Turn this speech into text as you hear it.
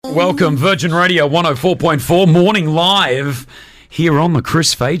Welcome, Virgin Radio 104.4 Morning Live here on the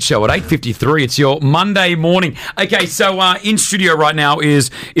Chris Fade Show at 8:53. It's your Monday morning. Okay, so in studio right now is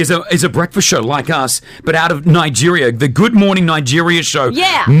a breakfast show like us, but out of Nigeria. The Good Morning Nigeria show.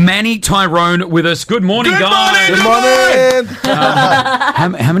 Yeah. Manny Tyrone with us. Good morning, guys. Good morning.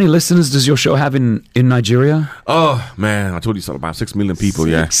 How many listeners does your show have in Nigeria? Oh, man. I told you something about 6 million people.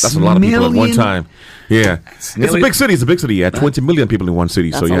 Yeah. 6 That's a lot of people at one million? time. Yeah. It's a big city. It's a big city. Yeah. 20 million people in one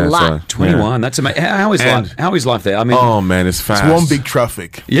city. That's so, yeah. a lot. 21. That's amazing. How is life there? I mean, Oh, man. It's fast. One big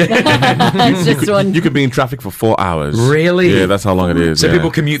traffic. It's just one. You could be in traffic for 4 hours. Really? Yeah, that's how long it is. so yeah.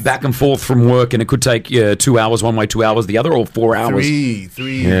 people commute back and forth from work, and it could take 2 hours one way, 2 hours the other, or 4 hours.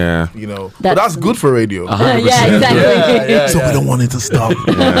 Three. Yeah. You know, but that's good for radio. Yeah, exactly. So we don't want it to stop.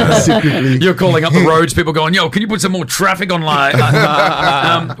 Secretly. You're calling up the roads, people going, "Yo, can you put some more traffic online?"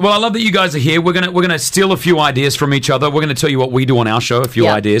 Well, I love that you guys are here. We're gonna steal a few ideas from each other. We're gonna tell you what we do on our show, a few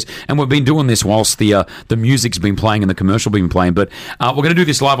ideas, and we've been doing this whilst the music's been playing and the commercial been playing. But we're gonna do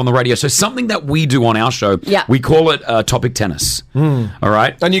this live on the radio. So something that we do on our show, we call it topic tennis. All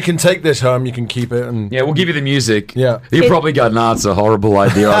right. And you can take this home, you can keep it. And Yeah, we'll give you the music. Yeah. You probably go, "Nah, it's a horrible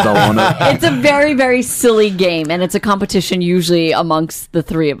idea. I don't want it." It's a very, very silly game, and it's a competition usually amongst the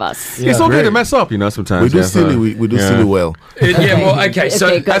three of us. It's okay to mess up, sometimes. We do yeah, silly. so- We do silly well. Okay. So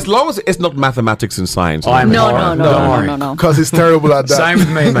Okay, good. As long as it's not mathematics and science. I'm No, horrible. no, Don't no, worry. no, no, no. Because he's terrible at that. Same with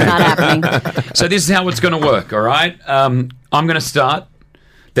me, man. Not happening. So this is how it's going to work, all right? I'm going to start.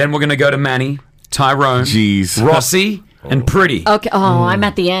 Then we're going to go to Manny, Tyrone, Jeez. Rossi, and Pretty. Okay. Oh, I'm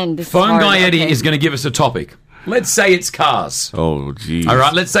at the end. This is Phone hard. Guy Eddie Okay. is going to give us a topic. Let's say it's cars. Oh, geez. All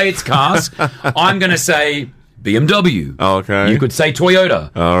right, let's say it's cars. I'm going to say BMW. Okay. You could say Toyota.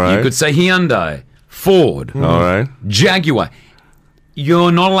 All right. You could say Hyundai, Ford, All right. Jaguar.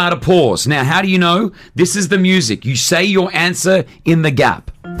 You're not allowed to pause. Now, how do you know? This is the music. You say your answer in the gap.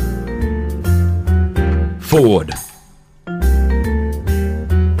 Ford.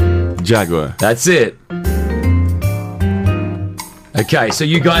 Jaguar. That's it. Okay, so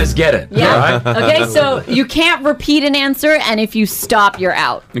you guys get it. Yeah. All right? Okay, so you can't repeat an answer, and if you stop, you're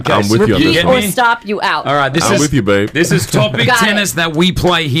out. Okay, I'm with you on repeat this it. one. Or stop, you out. All right, I'm with you, babe. This is topic Got tennis it. that we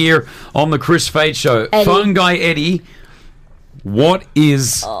play here on the Chris Fade Show. Eddie. Phone Guy Eddie, what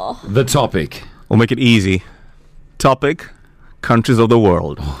is the topic? We'll make it easy. Topic: countries of the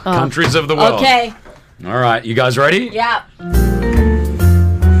world. Countries of the world. Okay. All right, you guys ready? Yeah.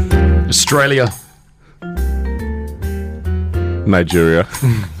 Australia. Nigeria.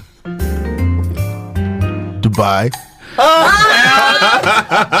 Dubai.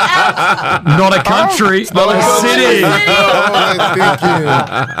 Not a country, but a city.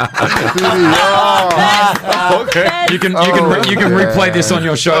 Okay. You can replay this on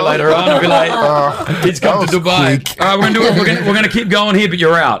your show later on and be like, "He's come to Dubai." quick. All right, we're gonna do it. We're gonna keep going here, but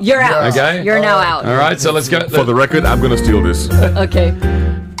you're out. You're out. Okay. You're now out. All right, so let's go. For the record, I'm going to steal this. Okay.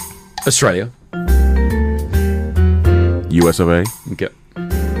 Australia. US of A. Okay.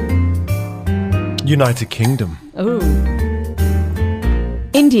 United Kingdom. Ooh.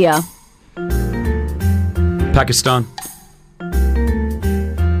 India. Pakistan.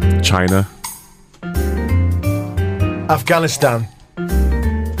 China. Afghanistan.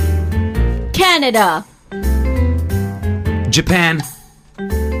 Canada. Japan.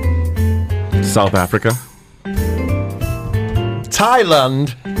 South Africa.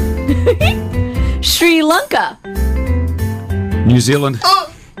 Thailand. Sri Lanka. New Zealand.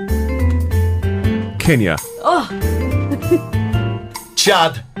 Kenya.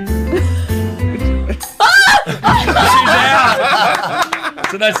 Chad.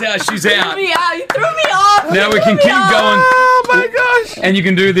 So that's how she's out. You threw me off. Now we can keep going. Oh my gosh. And you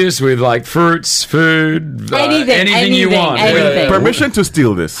can do this with like fruits, food, Anything, you want. anything. Permission to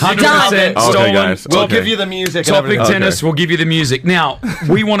steal this. 100% Done. stolen. Okay, guys. We'll We'll Okay. give you the music. and Topic everything. tennis, we'll give you the music. Now,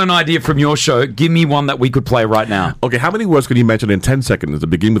 we want an idea from your show. Give me one that we could play right now. Okay, how many words can you mention in 10 seconds that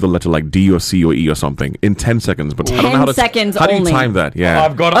begin with a letter like D or C or E or something? In 10 seconds. But I don't know 10 how to, seconds How do you only. time that? Yeah.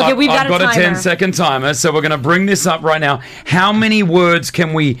 I've got, Okay, I've, we've got I've a got a timer. 10-second timer, so we're going to bring this up right now. How many words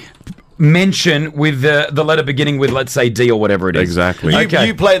can we mention with the letter beginning with, let's say, D or whatever it is? Exactly. Okay.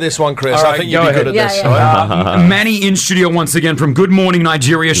 You play this one, Chris. All right, I think you'd go be ahead. good at Yeah, this. yeah. Manny in studio once again from Good Morning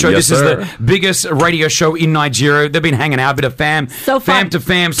Nigeria show. Yes, this sir. is the biggest radio show in Nigeria. They've been hanging out, a bit of fam So fun. to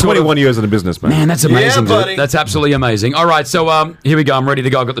fam. Sort of. 21 years in the business, man. Man, that's amazing, Yeah, dude. buddy. That's absolutely amazing. All right, so here we go. I'm ready to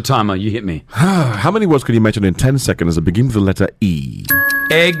go. I've got the timer. You hit me. How many words can you mention in 10 seconds that begin with the letter E?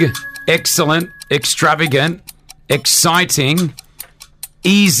 Egg, excellent, extravagant, exciting,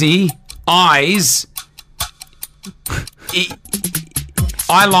 easy, eyes,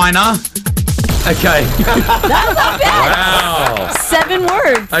 eyeliner, Okay. That's not bad. Wow. 7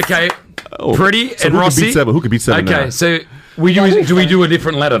 words. Okay. Oh. Pretty So and who could Rossi. beat seven? Who could beat seven Okay, now? so do we do a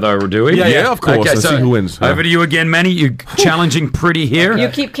different letter though, or do we? Yeah, of course. Okay, Let's so see who wins. Yeah. over to you again, Manny. You're challenging Pretty here. You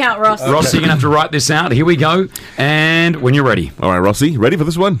keep count, Ross. Rossi, you're going to have to write this out. Here we go. And when you're ready. All right, Rossi, ready for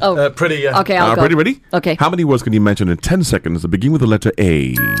this one? Oh, Pretty, yeah. okay, I'll go. Ready? Okay. How many words can you mention in 10 seconds that begin with the letter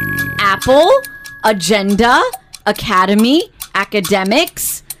A? Apple, agenda, academy,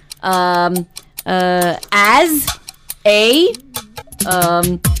 academics, as, a,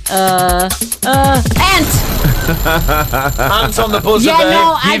 ant. Hands on the buzzer, Yeah, babe.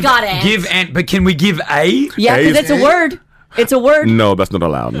 no, I got it. Give ant, but can we give A? Yeah, because it's a word. It's a word. No, that's not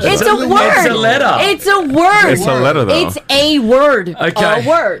allowed. It's a word. It's a letter. It's a word. It's a letter, though. It's a word. Okay. A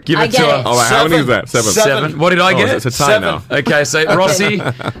word. Give I it to get her. it. All right, how many is that? Seven. Seven. What did I get? It's a tie 7. now. Okay, so Rossi,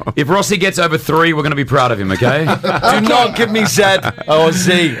 if Rossi gets over 3, we're going to be proud of him, okay? Do not give me Z or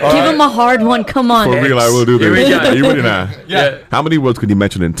Z. all Give right? him a hard one. Come on. For real, I will do this. Here we go. Are you ready now? Yeah. How many words can you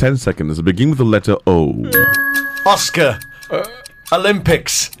mention in 10 seconds that begin with the letter O? Oscar.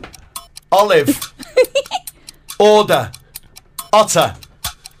 Olympics. Olive. Order. Otter.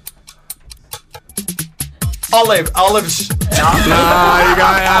 Olives.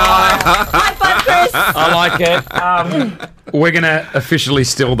 High five, Chris. I like it. We're going to officially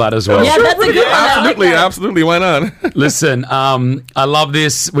steal that as well. Yeah, that's a good one. I like Absolutely, that. absolutely. Why not? Listen, I love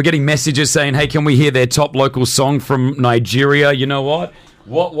this. We're getting messages saying, hey, can we hear their top local song from Nigeria? You know what?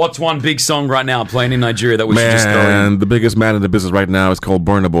 What's one big song right now playing in Nigeria that we should just throw in? Man, the biggest man in the business right now is called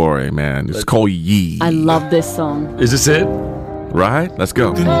Burna Boy, man. It's called Yee. I love this song. Is this it? Right? Let's go.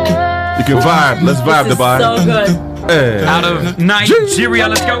 You can vibe. Let's vibe, This is Dubai. so good. Out of Nigeria,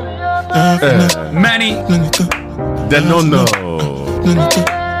 let's go. Manny, No.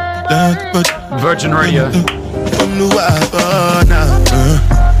 Virgin Radio.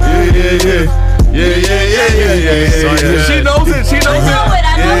 She knows it. She knows it. I know it.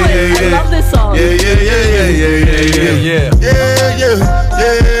 I love this song.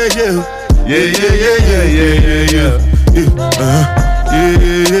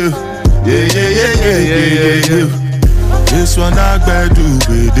 This one I do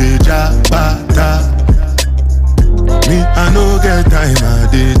with the jabata. Me, I no get time, I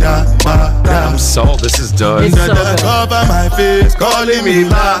did I'm sold. This is dope. It's so good. cover my face, calling me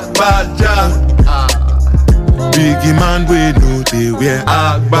Baja. Biggie man, we know they wear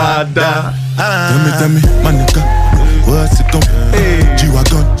Agbada. Tell me, my nigga, what's it gon'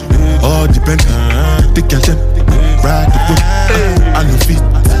 G-Wagon, all depend. Take your shit, ride the whip. I no fit,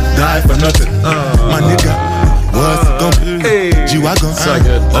 die for nothing. My nigga, what's it gon' G-Wagon, So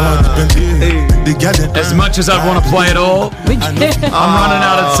good. all depend. They got it. As much as I'd want to play it all, I'm running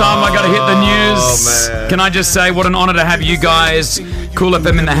out of time. I got to hit the news. Can I just say what an honor to have you guys. Cool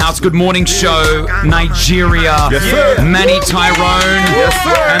FM in the house. Good morning show, Nigeria. Yes, sir. Manny Tyrone. Yes,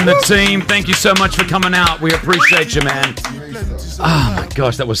 sir. And the team. Thank you so much for coming out. We appreciate you, man. Oh my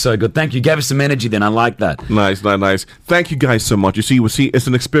gosh, that was so good. Thank you. Gave us some energy then. I like that. Nice. Thank you guys so much. You see, it's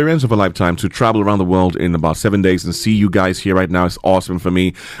an experience of a lifetime to travel around the world in about 7 days and see you guys here right now. It's awesome for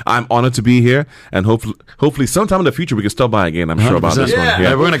me. I'm honored to be here, and hopefully sometime in the future we can stop by again. I'm sure about this 100%. one. Yeah, Yeah.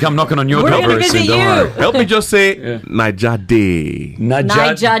 we're going to come knocking on your We're door gonna very soon. visit Don't you. worry. Help me just say Naija Day.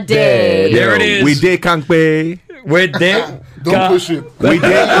 Naija Day. There it is. We day Kankpe. We're there. Don't push it. We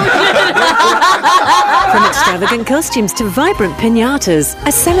day. From extravagant costumes to vibrant piñatas,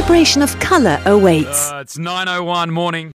 a celebration of colour awaits. It's 9:01 morning.